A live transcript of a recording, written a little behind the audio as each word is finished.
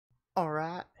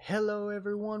Alright, hello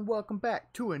everyone, welcome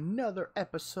back to another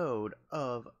episode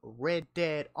of Red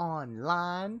Dead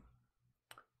Online.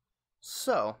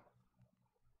 So,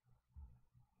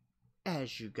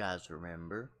 as you guys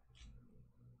remember,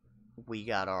 we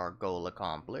got our goal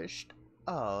accomplished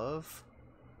of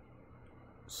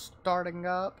starting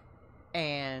up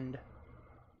and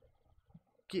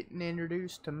getting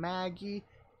introduced to Maggie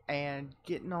and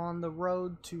getting on the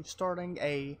road to starting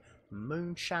a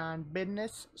moonshine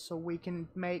business so we can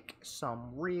make some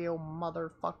real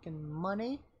motherfucking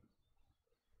money.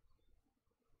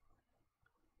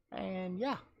 And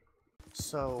yeah,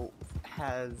 so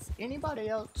has anybody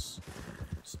else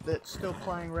that's still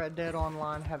playing Red Dead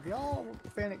Online, have y'all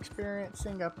been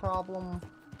experiencing a problem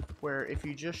where if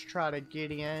you just try to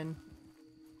get in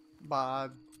by...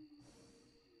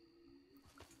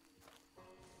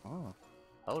 Oh,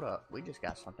 hold up, we just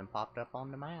got something popped up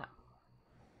on the map.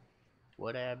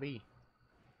 What'd that be?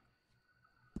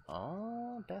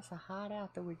 Oh, that's a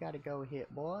hideout that we gotta go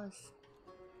hit, boys.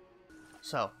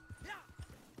 So,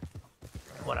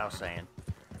 what I was saying,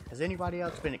 has anybody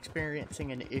else been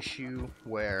experiencing an issue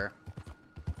where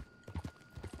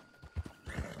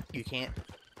you can't,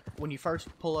 when you first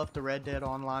pull up the Red Dead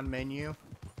Online menu,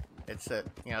 it's a,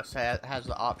 it has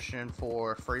the option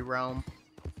for free roam,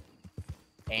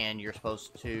 and you're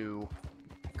supposed to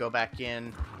go back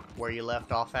in where you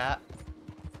left off at?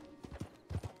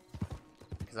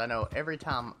 Because I know every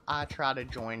time I try to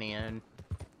join in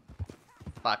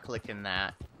by clicking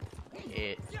that,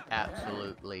 it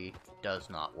absolutely does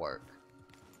not work.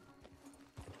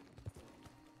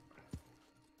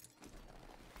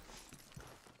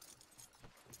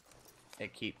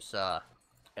 It keeps,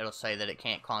 it'll say that it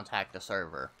can't contact the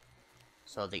server.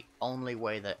 So the only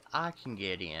way that I can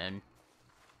get in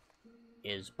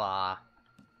is by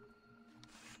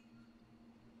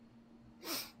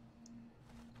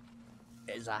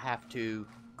I have to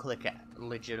click a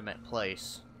legitimate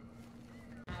place.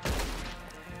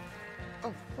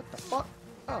 Oh, what the fuck?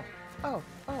 Oh,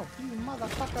 you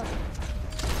motherfucker.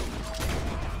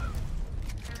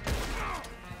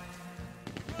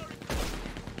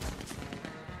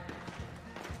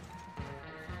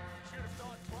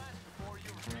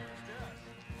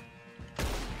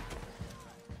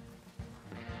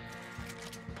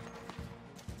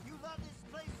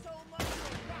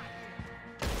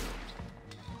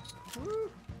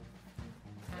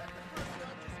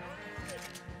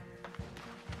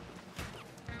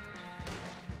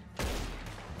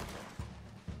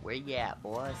 Where you at,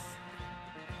 boys?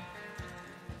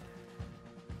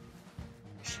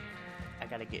 I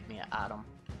gotta get me an item.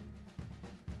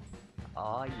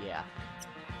 Oh yeah.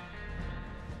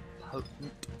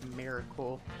 Potent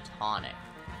Miracle Tonic.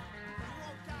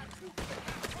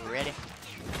 You ready?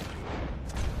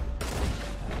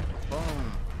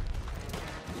 Boom.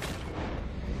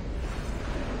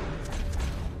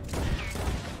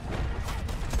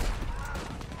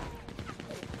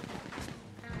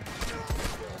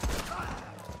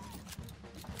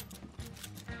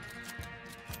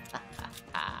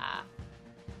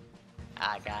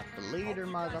 I got the leader,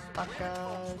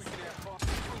 motherfuckers.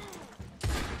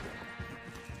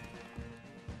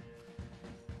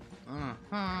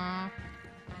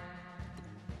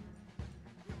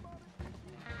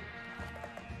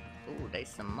 Ooh, they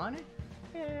some money?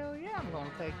 Hell yeah, I'm gonna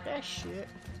take that shit.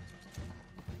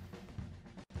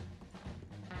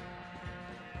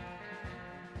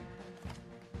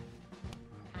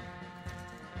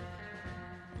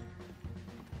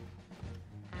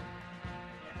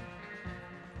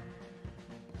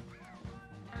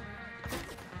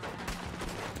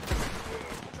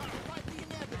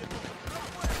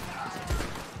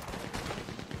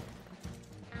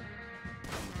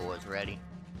 Boys ready?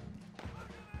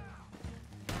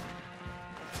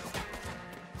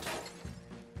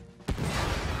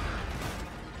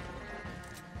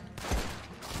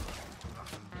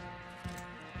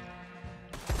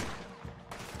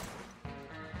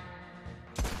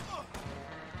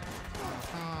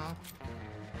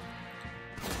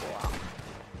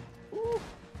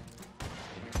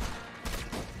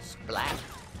 Splat.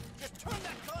 Just turn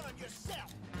that gun on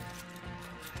yourself.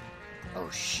 Oh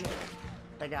shit.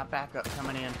 They got backup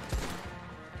coming in.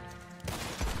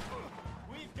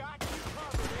 We've got you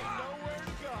covered. Ain't nowhere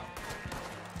to go.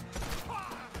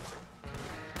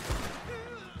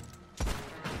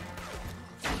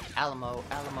 Alamo,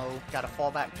 gotta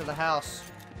fall back to the house.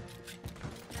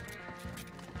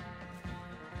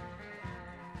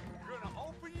 We're gonna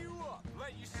open you up,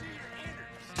 let you see your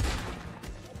innards.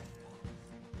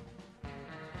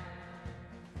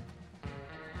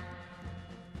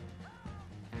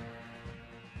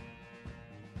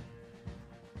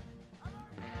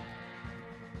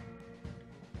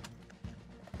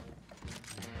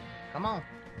 Come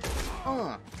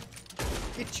on.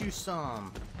 Get you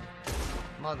some,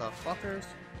 motherfuckers.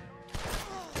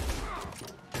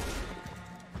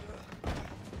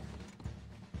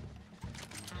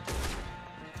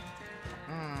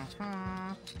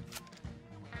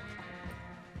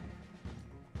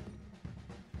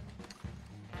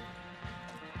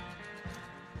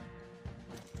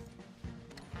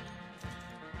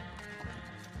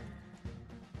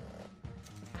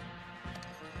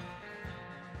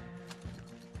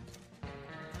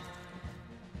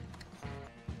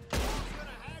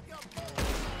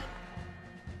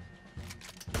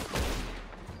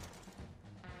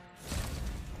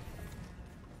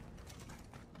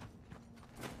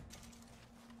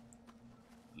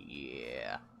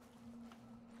 Yeah.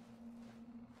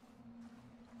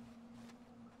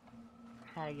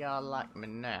 How y'all like me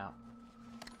now?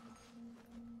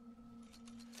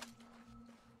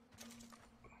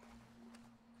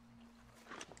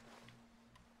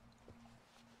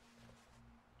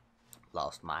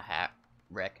 Lost my hat.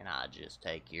 Reckon I'll just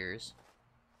take yours.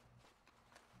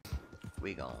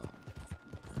 We gon'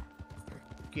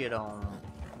 get on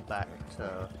back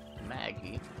to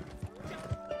Maggie.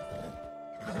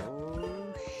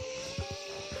 Oh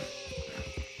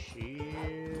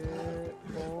shit,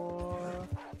 boy.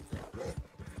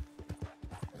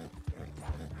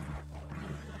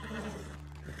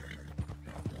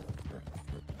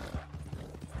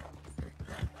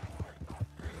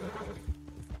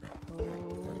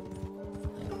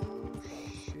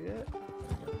 Shit.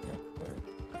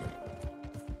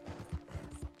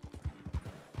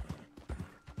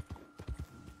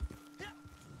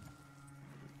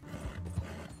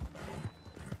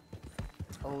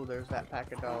 Oh, there's that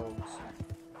pack of dogs.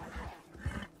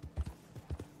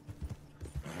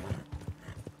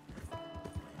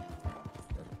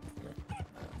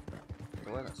 If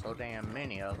there wasn't so damn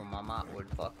many of them, I might would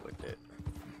fuck with it.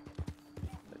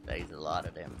 But there's a lot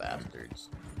of them bastards.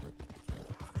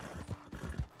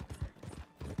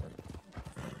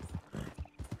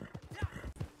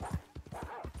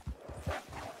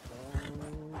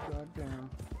 Oh, goddamn.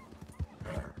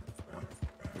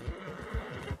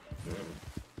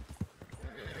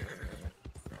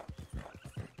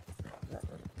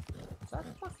 Is that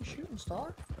a fucking shooting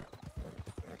star?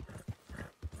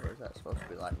 Or is that supposed to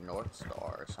be like North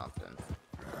Star or something?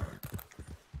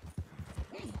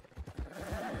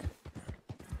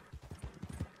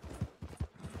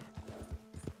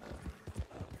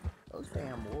 Those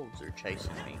damn wolves are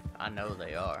chasing me. I know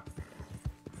they are.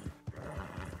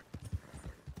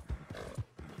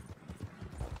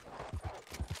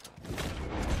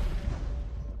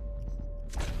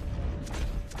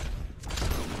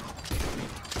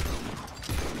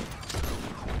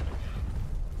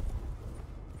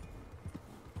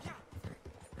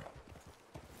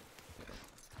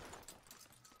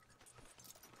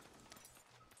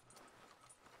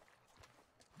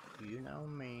 You know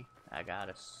me, I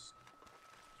gotta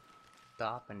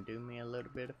stop and do me a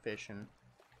little bit of fishing.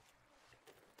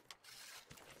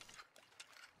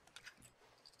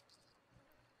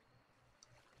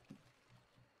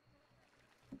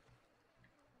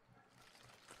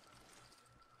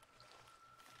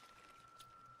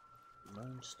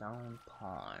 Moonstone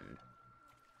Pond.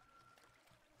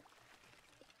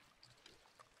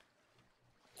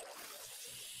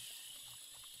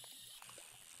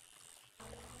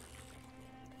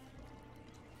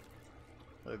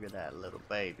 Look at that little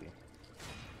baby.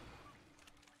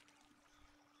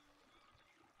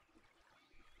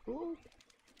 Ooh.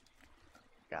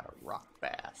 Got a rock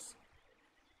bass.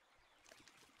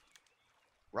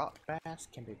 Rock bass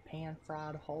can be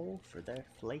pan-fried whole for their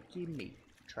flaky meat.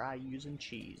 Try using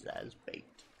cheese as bait.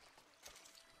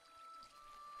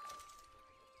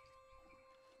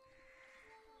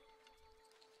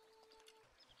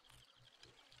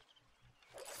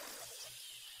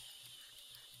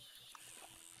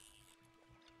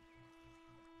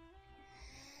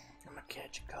 I'm gonna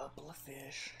catch a couple of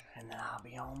fish and then I'll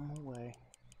be on my way.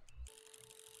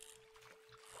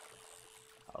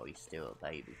 Oh, he's still a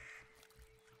baby.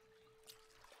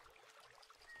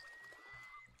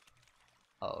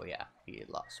 Oh yeah, he's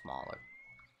a lot smaller.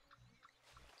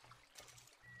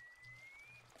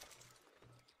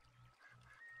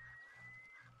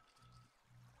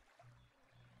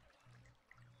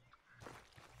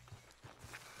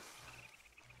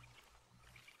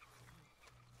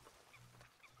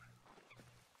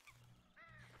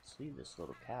 See this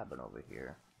little cabin over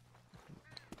here.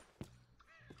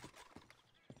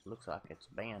 Looks like it's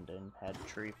abandoned. Had a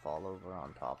tree fall over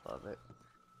on top of it.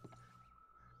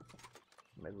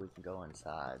 Maybe we can go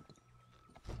inside.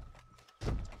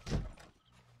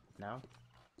 No?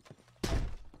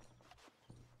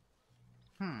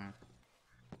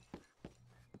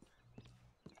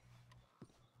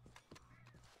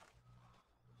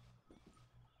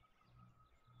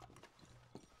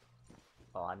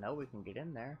 Oh, I know we can get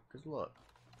in there, because look.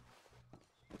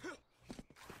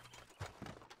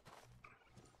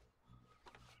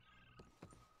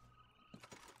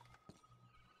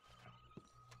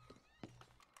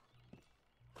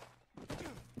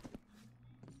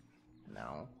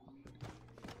 No.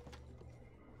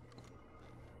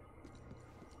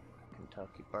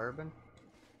 Kentucky bourbon.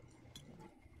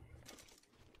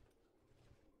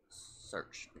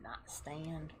 Search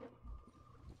nightstand.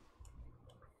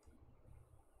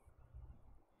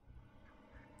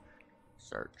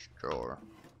 Search drawer.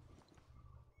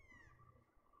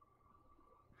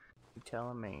 You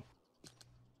telling me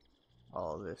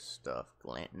all this stuff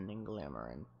glinting and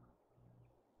glimmering,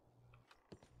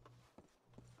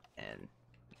 and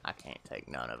I can't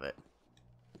take none of it?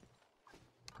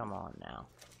 Come on now.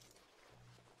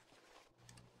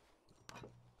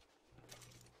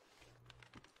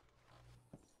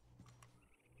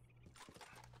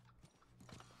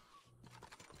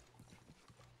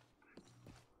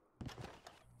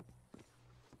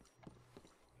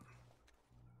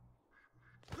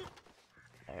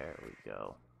 There we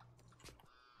go.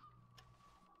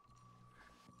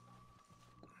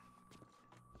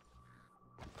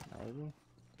 Maybe.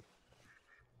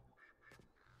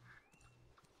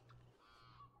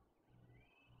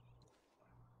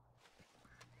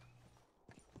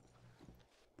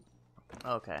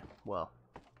 Okay, well,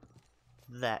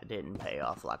 that didn't pay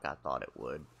off like I thought it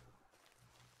would.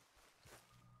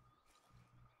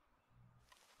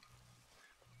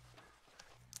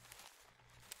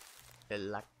 They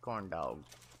like corn dogs.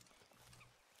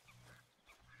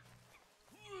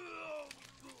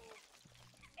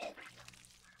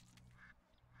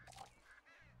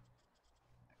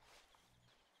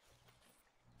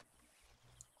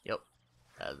 Yep,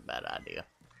 that was a bad idea.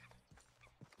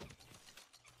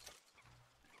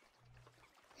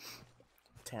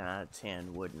 Ten out of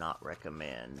 10 would not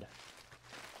recommend.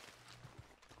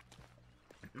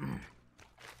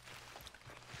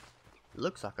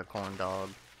 Looks like a corn dog.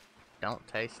 Don't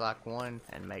taste like one,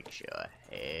 and makes you a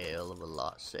hell of a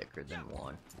lot sicker than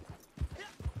one.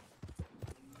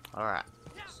 Alright,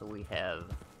 so we have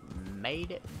made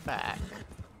it back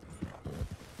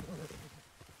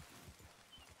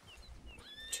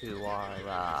to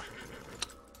our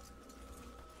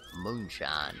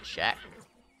moonshine shack.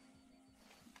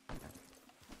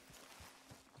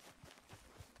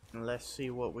 And let's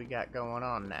see what we got going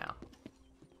on now.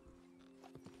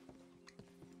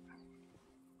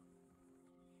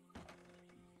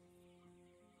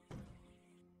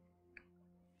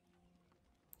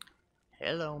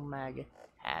 Hello, Maggie.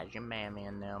 How's your mammy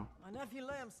and them? My nephew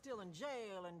Lem's still in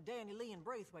jail, and Danny Lee and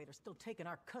Braithwaite are still taking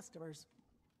our customers.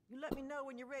 You let me know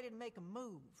when you're ready to make a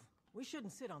move. We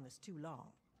shouldn't sit on this too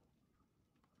long.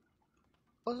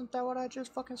 Wasn't that what I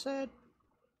just fucking said?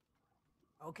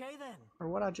 Okay then. Or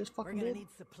what I just fucking did? We're gonna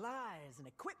need supplies and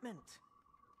equipment,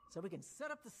 so we can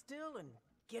set up the still and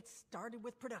get started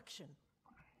with production.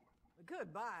 We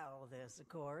could buy all this, of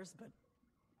course, but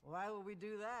why would we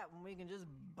do that when we can just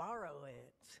borrow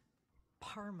it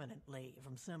permanently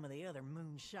from some of the other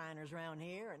moonshiners around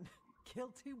here and kill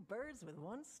two birds with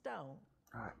one stone?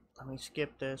 Alright, let me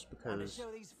skip this To because show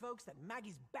these folks that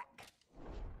Maggie's back.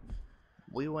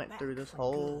 we went through this for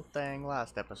whole good. thing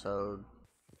last episode.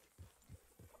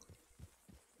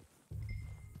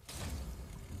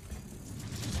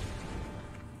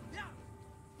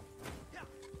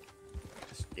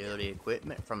 Steal the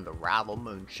equipment from the rival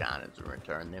moonshiners and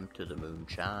return them to the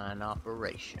moonshine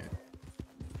operation.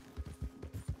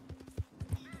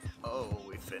 Oh,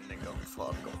 we finna go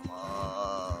fuck them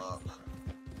up.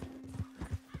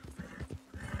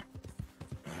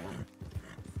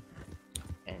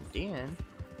 And then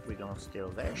we gonna steal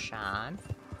their shine,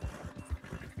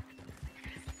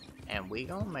 and we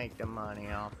gonna make the money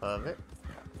off of it.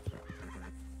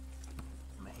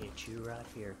 I'm gonna hit you right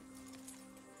here.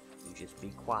 You just be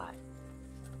quiet.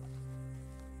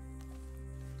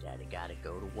 Daddy gotta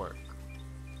go to work.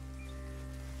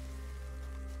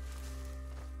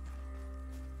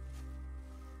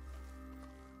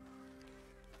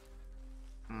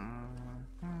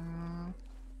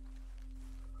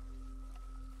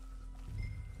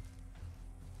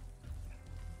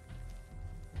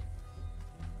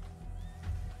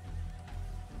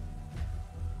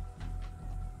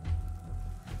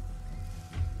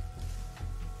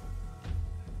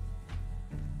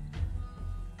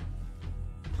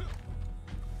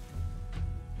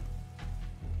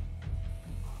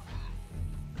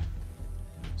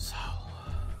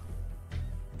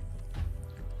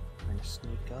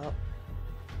 Sneak up.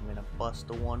 I'm gonna bust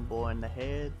the one boy in the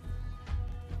head.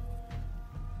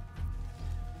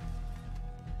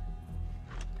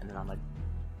 And then I'm gonna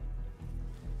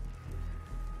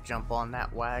jump on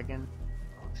that wagon.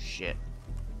 Oh shit.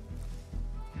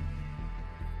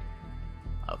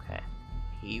 Okay.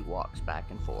 He walks back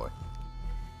and forth.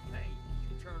 Hey,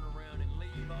 you turn around and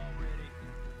leave already.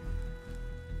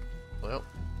 Well,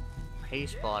 he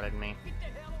spotted me.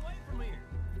 Get the hell away from here.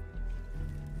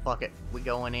 Fuck it, we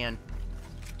going in.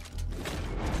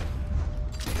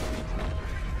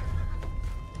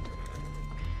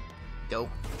 Go,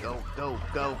 go, go,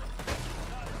 go.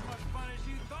 Not as much fun as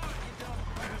you thought, you dumb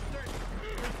bastard.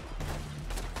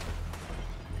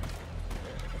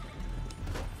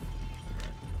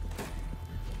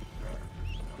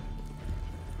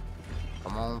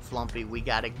 Come on, Flumpy, we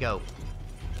gotta go.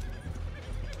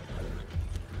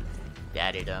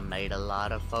 Daddy done made a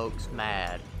lot of folks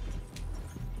mad.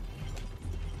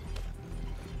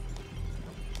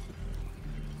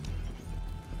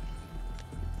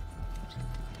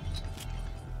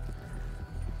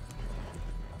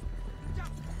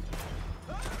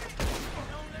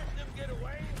 Don't let them get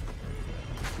away.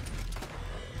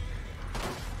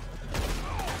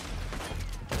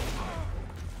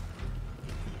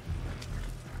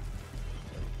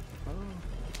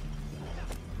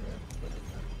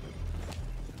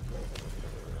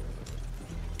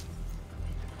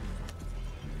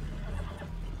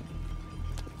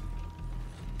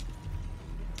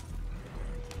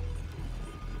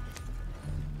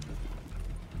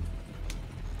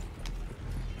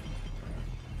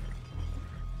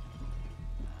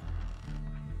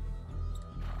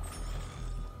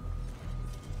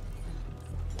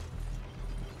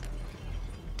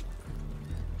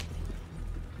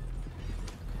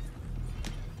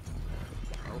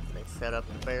 Oh, they set up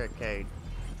the barricade.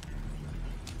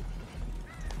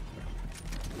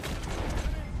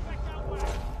 Back that way.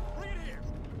 Bring it here.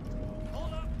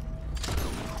 Hold up.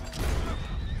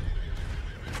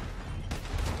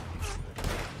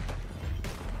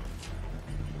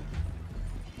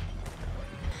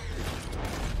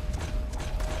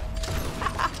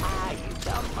 Ah, you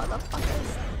dumb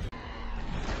motherfuckers.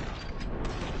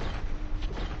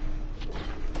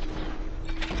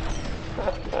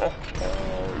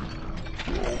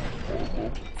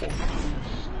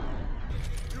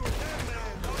 You a dead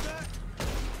man, know that?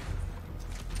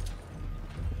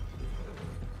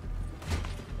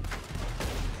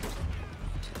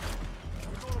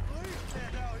 We're gonna bleed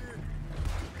stand out here.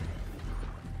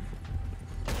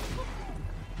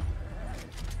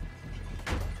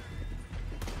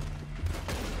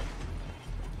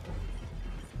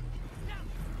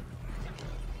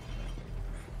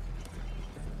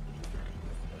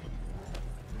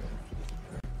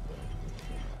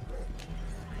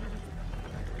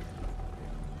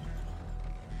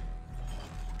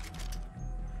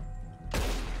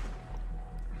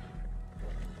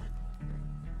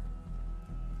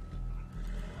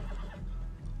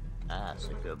 That's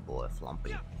a good boy,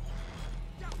 Flumpy.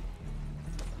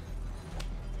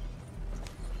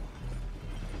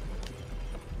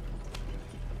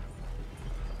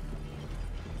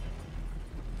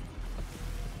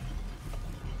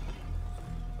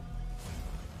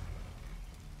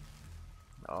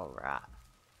 All right.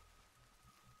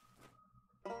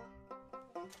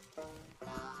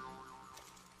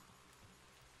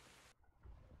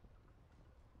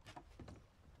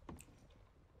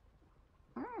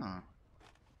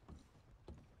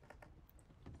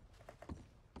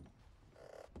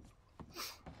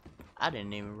 I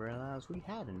didn't even realize we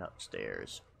had an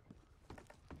upstairs.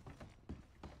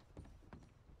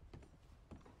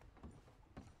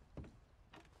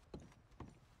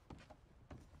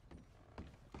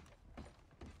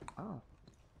 Oh.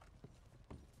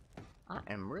 I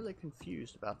am really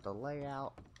confused about the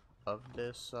layout of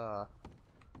this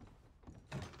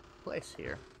place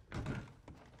here.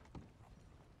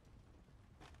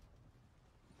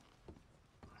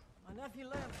 My nephew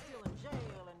Lem's still in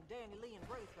jail, and Danny Lee and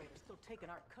Braithwaite are still taking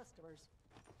our customers.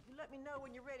 You let me know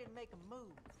when you're ready to make a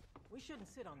move. We shouldn't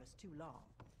sit on this too long.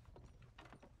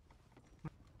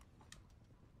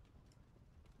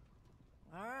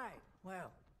 All right,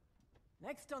 well,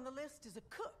 next on the list is a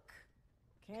cook.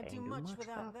 Can't do much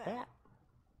without about that.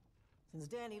 Since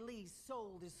Danny Lee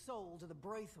sold his soul to the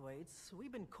Braithwaites,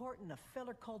 we've been courting a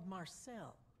feller called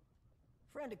Marcel.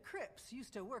 Friend of Cripps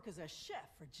used to work as a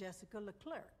chef for Jessica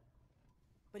Leclerc.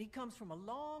 But he comes from a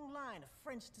long line of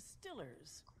French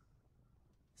distillers.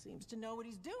 Seems to know what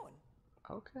he's doing.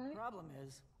 Okay. Problem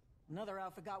is, another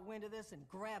outfit got wind of this and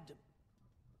grabbed him.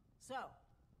 So,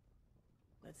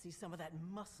 let's see some of that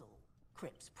muscle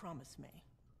Cripps promised me.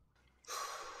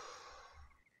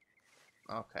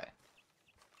 Okay.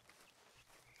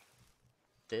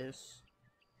 This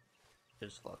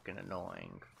is fucking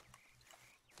annoying.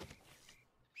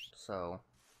 So...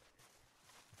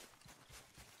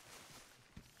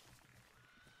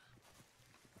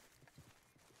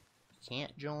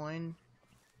 can't join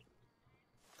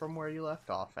from where you left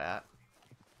off at.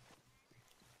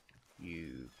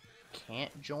 You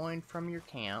can't join from your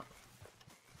camp.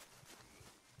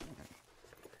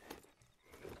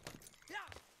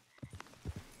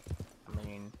 I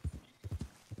mean,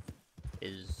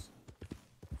 is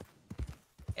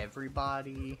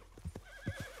everybody...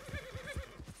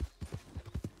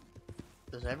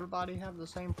 does everybody have the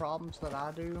same problems that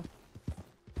I do?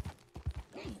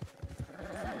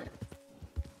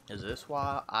 Is this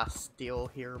why I still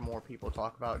hear more people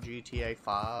talk about GTA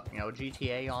 5, you know,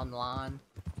 GTA Online,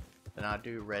 than I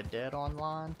do Red Dead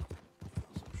Online?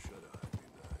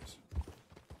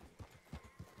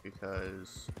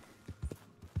 Because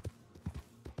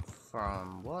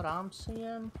from what I'm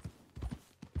seeing,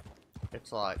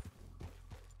 it's like,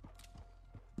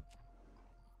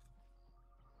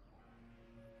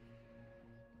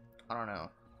 I don't know,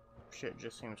 shit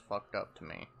just seems fucked up to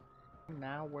me.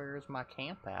 Now where's my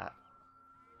camp at?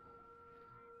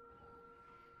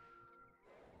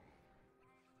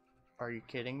 Are you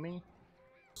kidding me?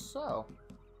 So,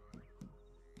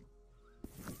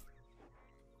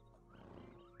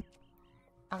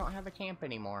 I don't have a camp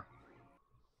anymore.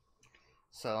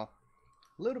 So,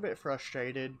 a little bit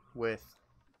frustrated with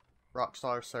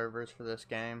Rockstar servers for this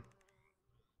game.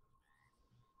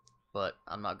 But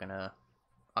I'm not gonna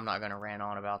rant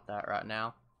on about that right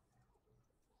now.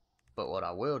 But what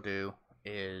I will do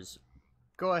is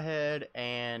go ahead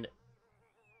and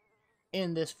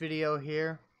end this video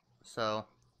here. So,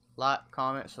 like,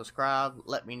 comment, subscribe,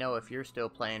 let me know if you're still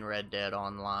playing Red Dead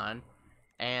Online.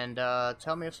 And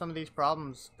tell me if some of these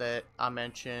problems that I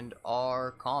mentioned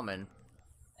are common.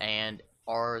 And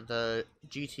are the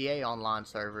GTA Online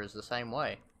servers the same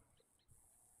way?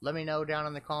 Let me know down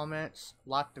in the comments.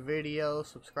 Like the video,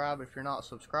 subscribe if you're not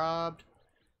subscribed.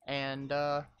 And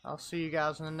I'll see you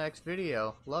guys in the next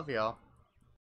video. Love y'all.